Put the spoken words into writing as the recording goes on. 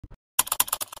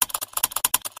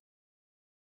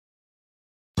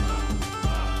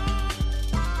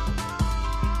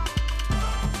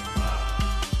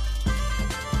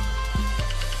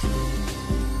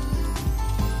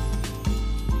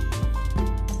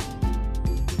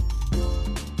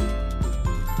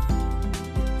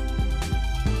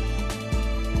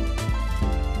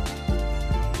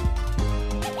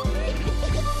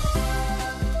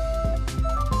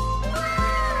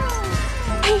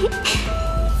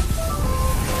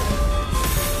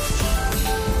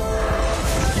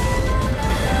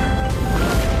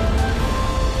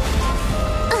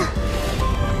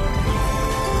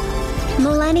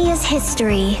Millennia's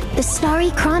history, the starry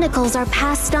chronicles are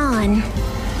passed on. 10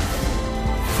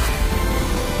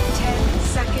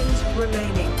 seconds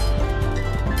remaining.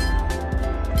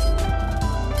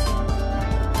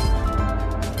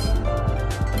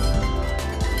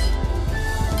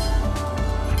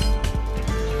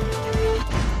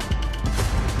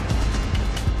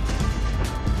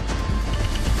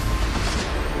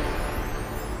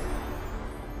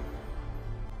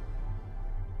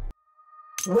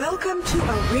 Welcome to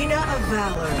Arena of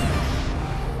Valor.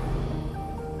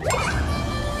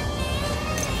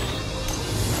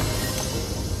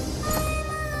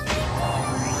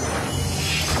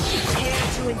 Prepare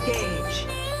to engage.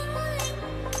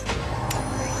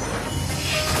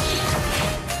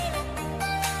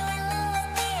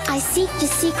 I seek the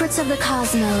secrets of the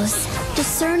cosmos,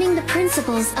 discerning the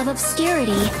principles of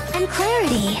obscurity and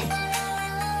clarity.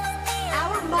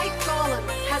 Our might golem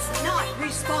has not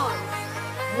respawned.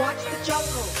 Watch the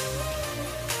jungle.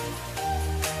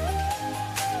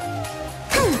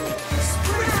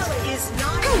 Sprout is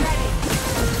not ready.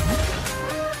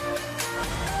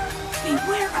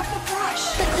 Beware of the brush.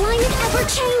 The climate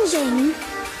ever-changing.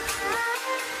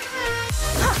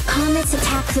 Comets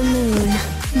attack the moon.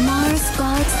 Mars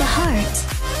guards the heart.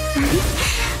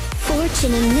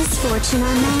 Fortune and misfortune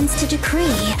are man's to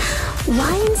decree.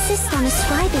 Why insist on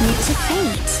ascribing it to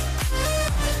fate?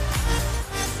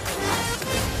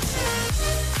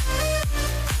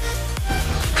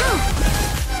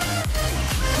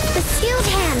 The skilled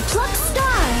hand plucks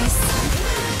stars.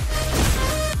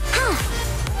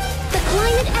 The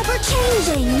climate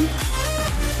ever-changing.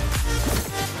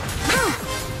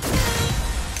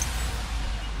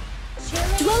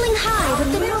 Dwelling high with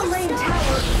the middle lane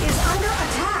tower is under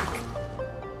attack.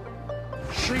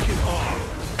 Shake it off.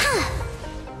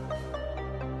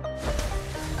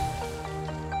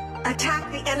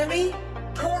 Attack the enemy.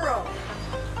 Toro.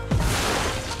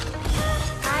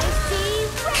 I see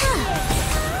red.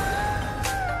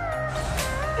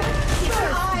 Keep an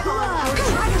eye on our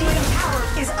dragon tower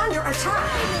is under attack.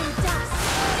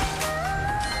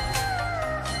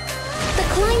 The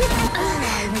climate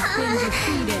Has been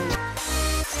defeated.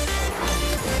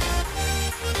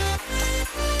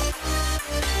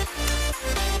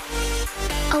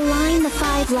 Align the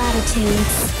 5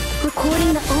 latitudes,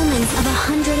 recording the omens of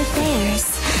 100 affairs.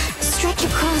 Stretch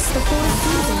across the 4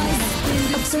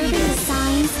 seasons, observing the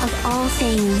signs of all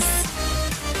things.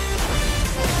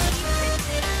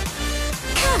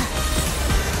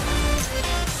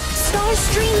 Stars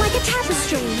stream like a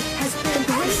tapestry. The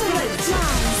bracelet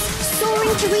flies,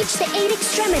 soaring to reach the 8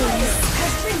 extremities.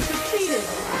 Has been defeated.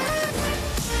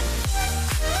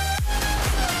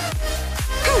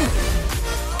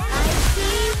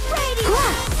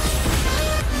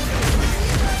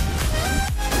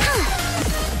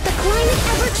 The climate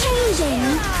ever-changing.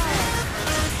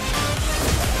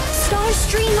 Stars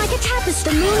stream like a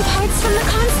tapestry. The moon parts from the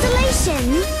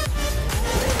constellation.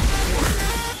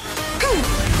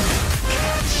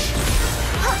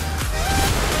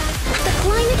 The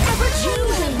climate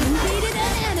ever-changing. Defeated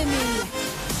an enemy.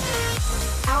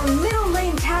 Our middle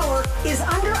lane tower is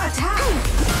under attack.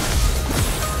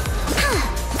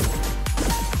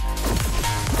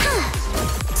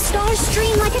 Stars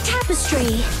stream like a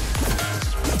tapestry.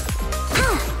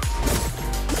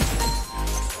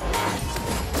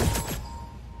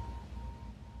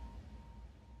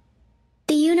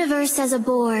 The universe as a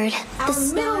board. Our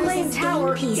middle lane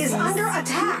tower is under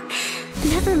attack.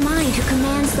 Never mind who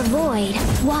commands the void.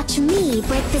 Watch me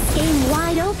break this game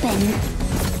wide open.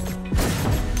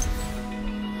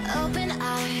 Open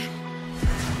eye,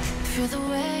 feel the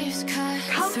waves cut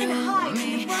Come through and hide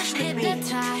me, and rush with me.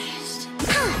 hypnotized by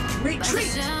the Retreat.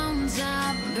 sounds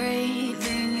I'm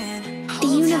breathing in. The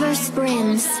universe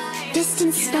brims.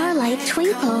 Distant starlight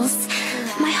twinkles.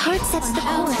 My heart sets the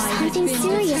course, hunting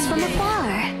Sirius from afar.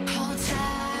 Hold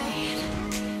tight,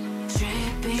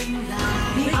 dripping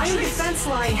light. The iron defense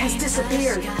line has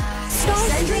disappeared.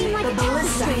 Stars stream like The a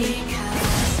ballista. tapestry.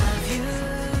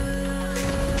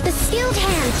 The skilled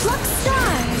hand plucks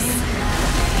stars.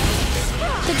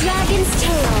 The dragon's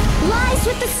tail lies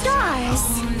with the stars.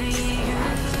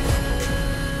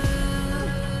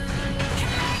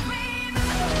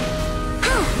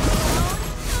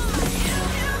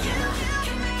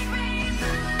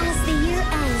 As the year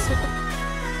ends with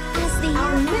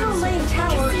Our middle lane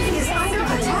tower is under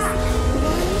attack.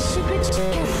 one should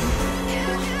return.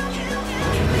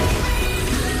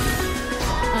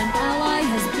 An ally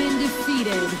has been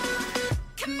defeated.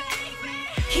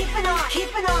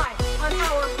 Keep an eye on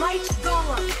our might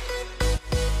golem.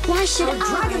 Why should Our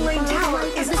Dragon Lane follow Tower the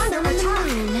light is of the under sun and attack.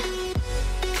 moon?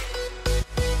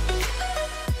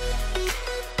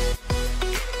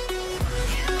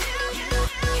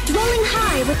 Dwelling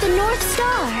high with the North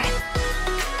Star.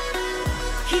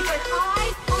 Keep an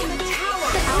eye on the tower.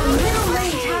 Our middle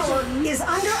lane tower is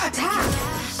under attack.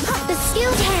 The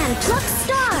skilled hand plucks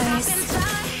stars.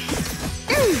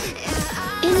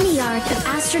 In the art of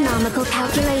astronomical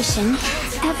calculation,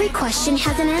 every question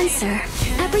has an answer.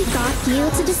 Every thought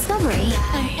yields a discovery.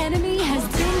 An enemy has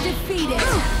been defeated.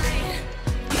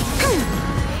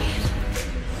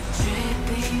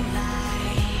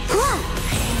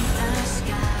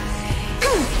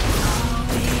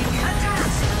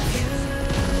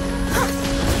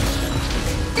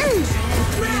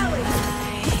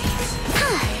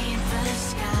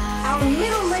 Our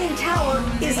middle lane tower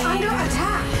is under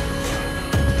attack.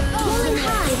 Dwelling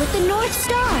high with the North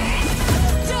Star.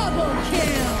 Double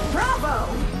kill. Bravo!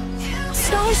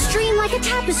 Stars stream like a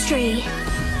tapestry.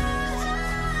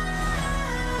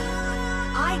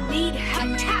 I need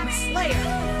attack slayer.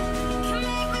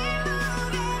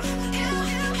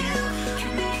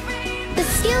 The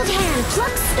skilled hand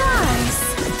plucks stars.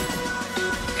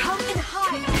 Come and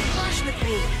hide and flash with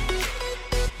me.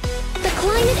 The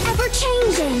climate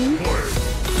ever-changing.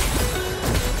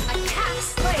 Attack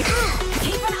slayer.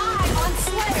 Keep an eye on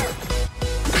slayer.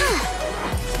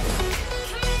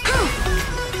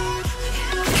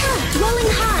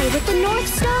 Dwelling high with the North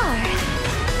Star.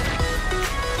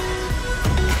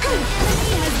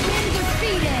 Enemy has been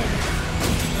defeated.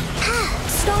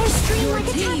 Stars stream like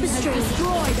a Team has tapestry.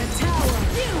 destroyed a tower.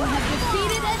 You have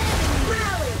defeated an enemy.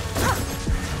 Rally.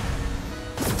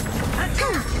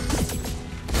 Attack.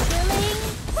 Killing.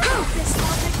 Focus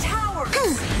on the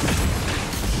towers.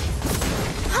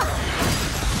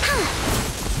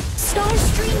 Stars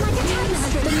stream like a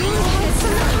tapestry. The moon heads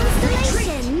from the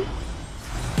constellation.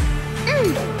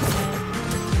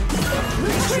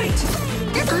 Retreat.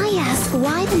 I ask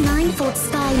why the ninefold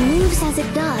sky moves as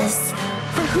it does.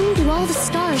 For whom do all the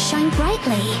stars shine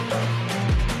brightly?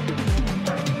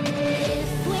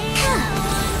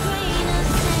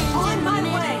 On my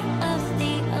way.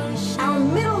 Our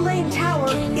middle lane tower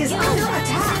is under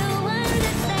attack.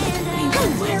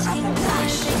 Beware of the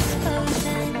rush.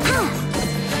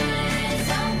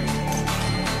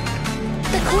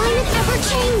 The climate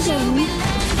ever-changing.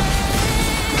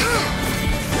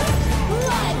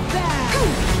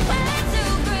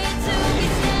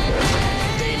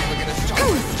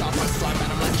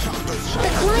 The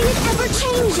climate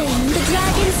ever-changing. The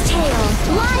dragon's tail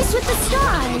lies with the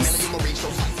stars.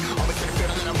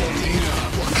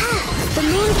 The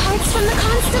moon parts from the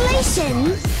constellation.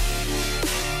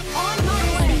 On my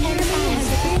way. Enemy has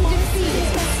been defeated.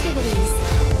 Festivities.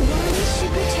 One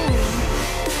should return.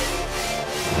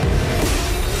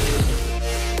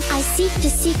 I seek the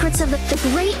secrets of the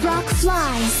great rock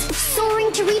flies,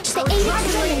 soaring to reach the eighth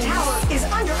Dragon Lane wings. tower is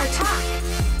under attack.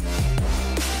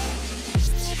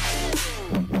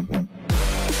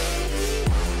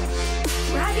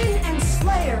 Dragon and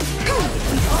Slayer have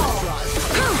evolved.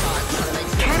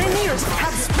 Cannoneers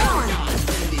have spawned.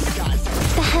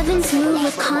 The heavens move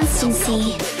with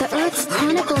constancy. The earth's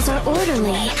chronicles are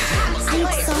orderly. I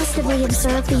exhaustively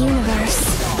observe the universe.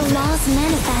 The laws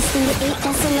manifest in the eight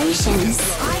desolations.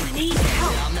 I need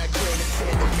help.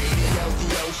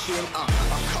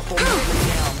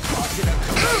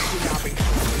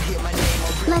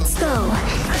 Let's go.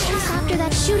 Chase after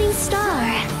that shooting star.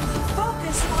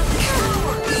 Focus on the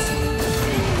towers.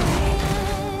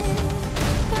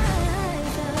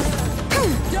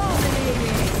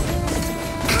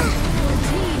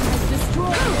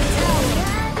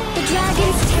 The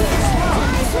dragon's tail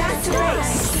lies with Back the to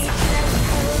base. stars.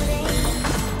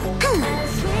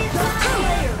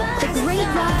 The great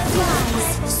rock flies,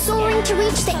 soaring to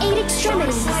reach the eight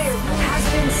extremities. Slayer has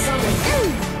been summoned.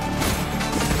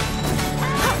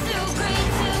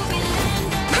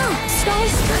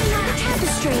 Stars spin like a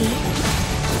tapestry.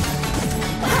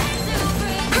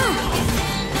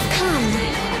 Come,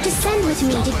 descend with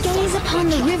me to gaze upon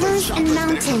the rivers and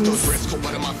mountains.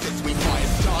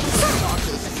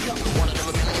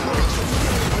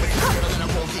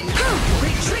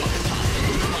 Retreat.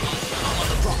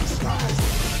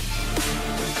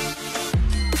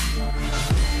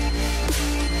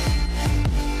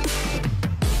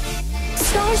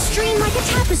 Stars stream like a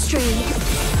tapestry.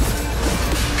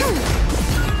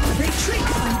 Retreat.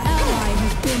 Ally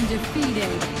has been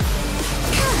defeated.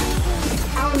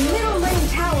 Our middle lane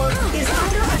tower is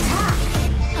under attack.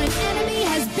 An enemy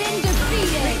has been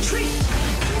defeated. Retreat.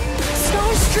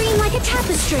 Stars stream like a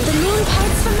tapestry. The moon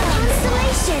parts from the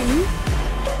constellation.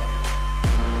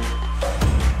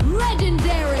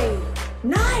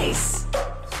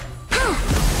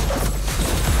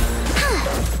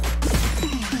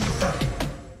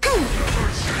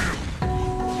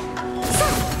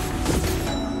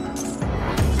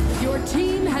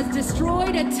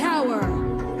 destroyed a tower.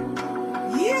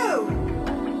 You!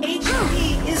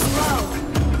 HP is low.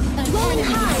 Dwelling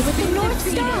high with the North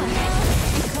Star.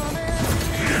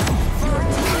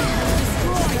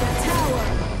 Destroyed a tower.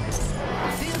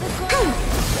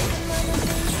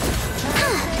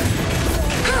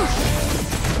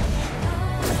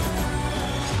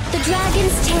 The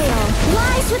dragon's tail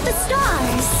lies with the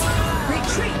stars.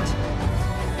 Retreat!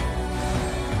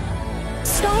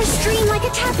 Stars stream like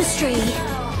a tapestry.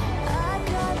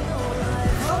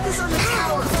 Focus on the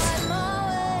towers.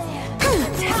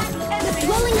 Attack enemy.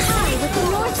 Dwelling high with the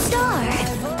North Star.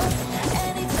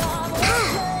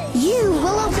 You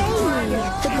will obey me.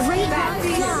 The great rock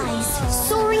flies,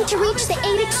 soaring to reach the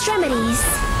 8 extremities.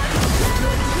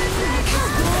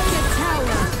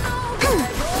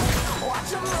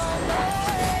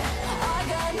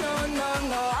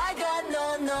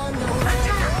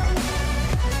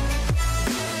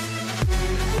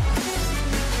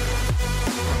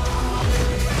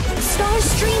 Stars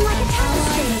stream like a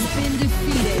tapestry. Been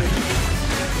defeated.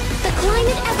 The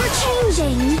climate ever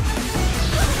changing.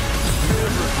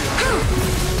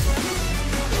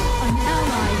 An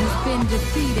ally has been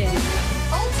defeated.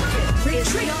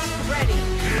 Retreat! Ready.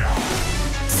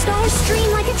 Stars stream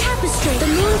like a tapestry. The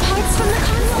moon parts from the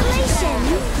constellation.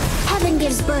 Heaven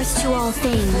gives birth to all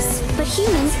things, but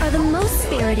humans are the most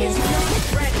spirited.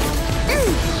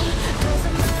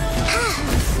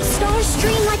 Stars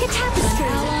stream like a tapestry.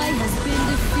 Ally has been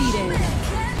defeated.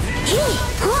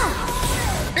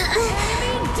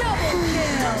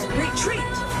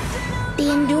 Retreat! The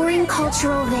enduring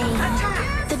cultural vein.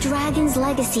 The dragon's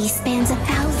legacy spans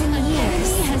 1,000 years.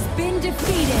 Enemy has been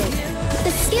defeated.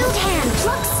 The skilled hand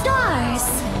plucks stars.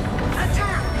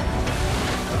 Attack!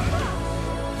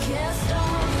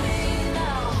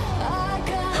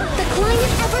 The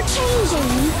climate ever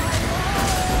changing.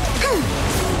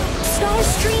 Stars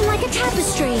stream like a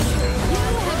tapestry.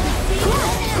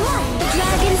 The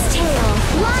dragon's tail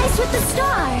lies with the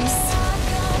stars.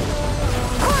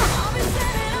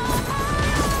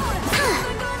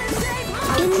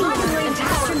 In the every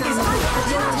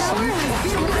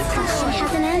question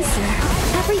has an answer.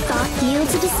 Every thought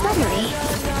yields a discovery.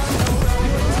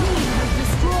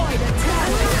 Destroyed a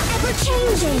tower. Ever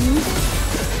changing.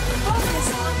 Focus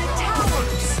on the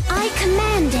towers. I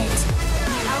command it.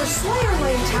 Our Slayer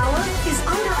Lane tower is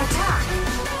under attack.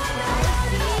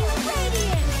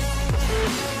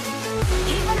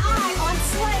 Keep an eye on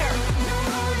Slayer.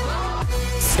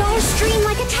 Stars stream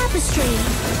like a tapestry.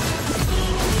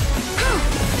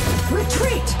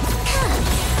 Retreat!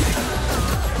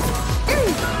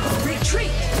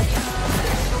 Retreat!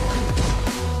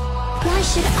 Why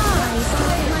should I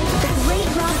fly like the great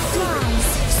rock flies,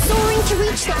 soaring to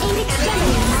reach the 8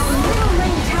 extremities? Our middle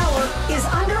lane tower is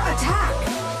under attack.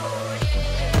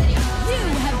 You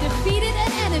have defeated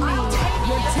an enemy.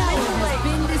 Your tower has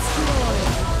been destroyed.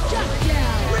 Shut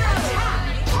down. Attack!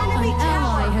 Enemy An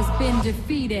tower! ally has been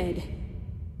defeated.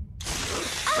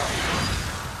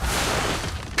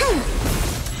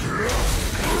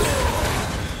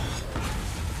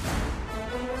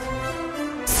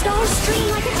 Stars stream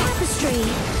like a tapestry.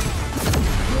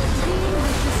 Your team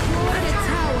has destroyed a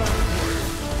tower.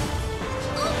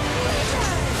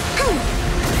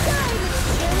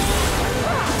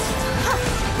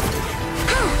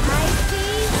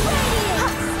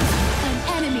 An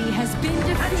enemy has been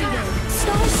defeated.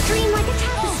 Stars stream like a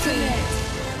tapestry.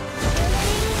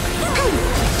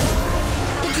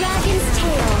 The dragon's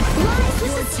tail lies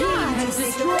with the Team has stars.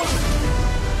 destroyed.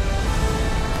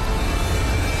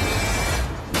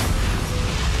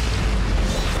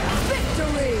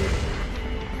 Victory!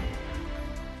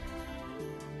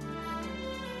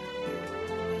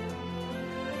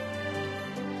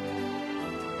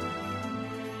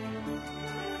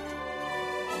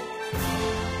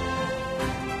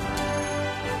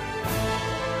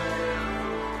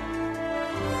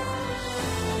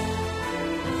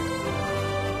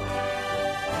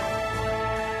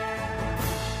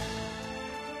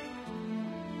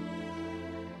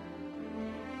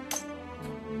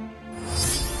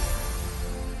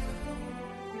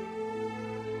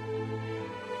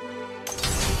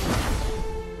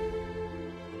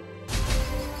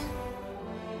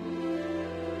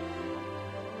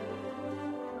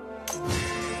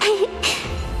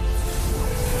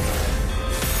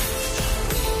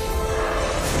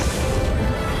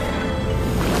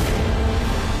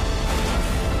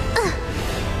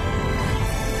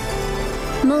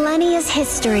 Millennia's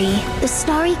history, the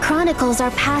starry chronicles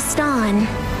are passed on.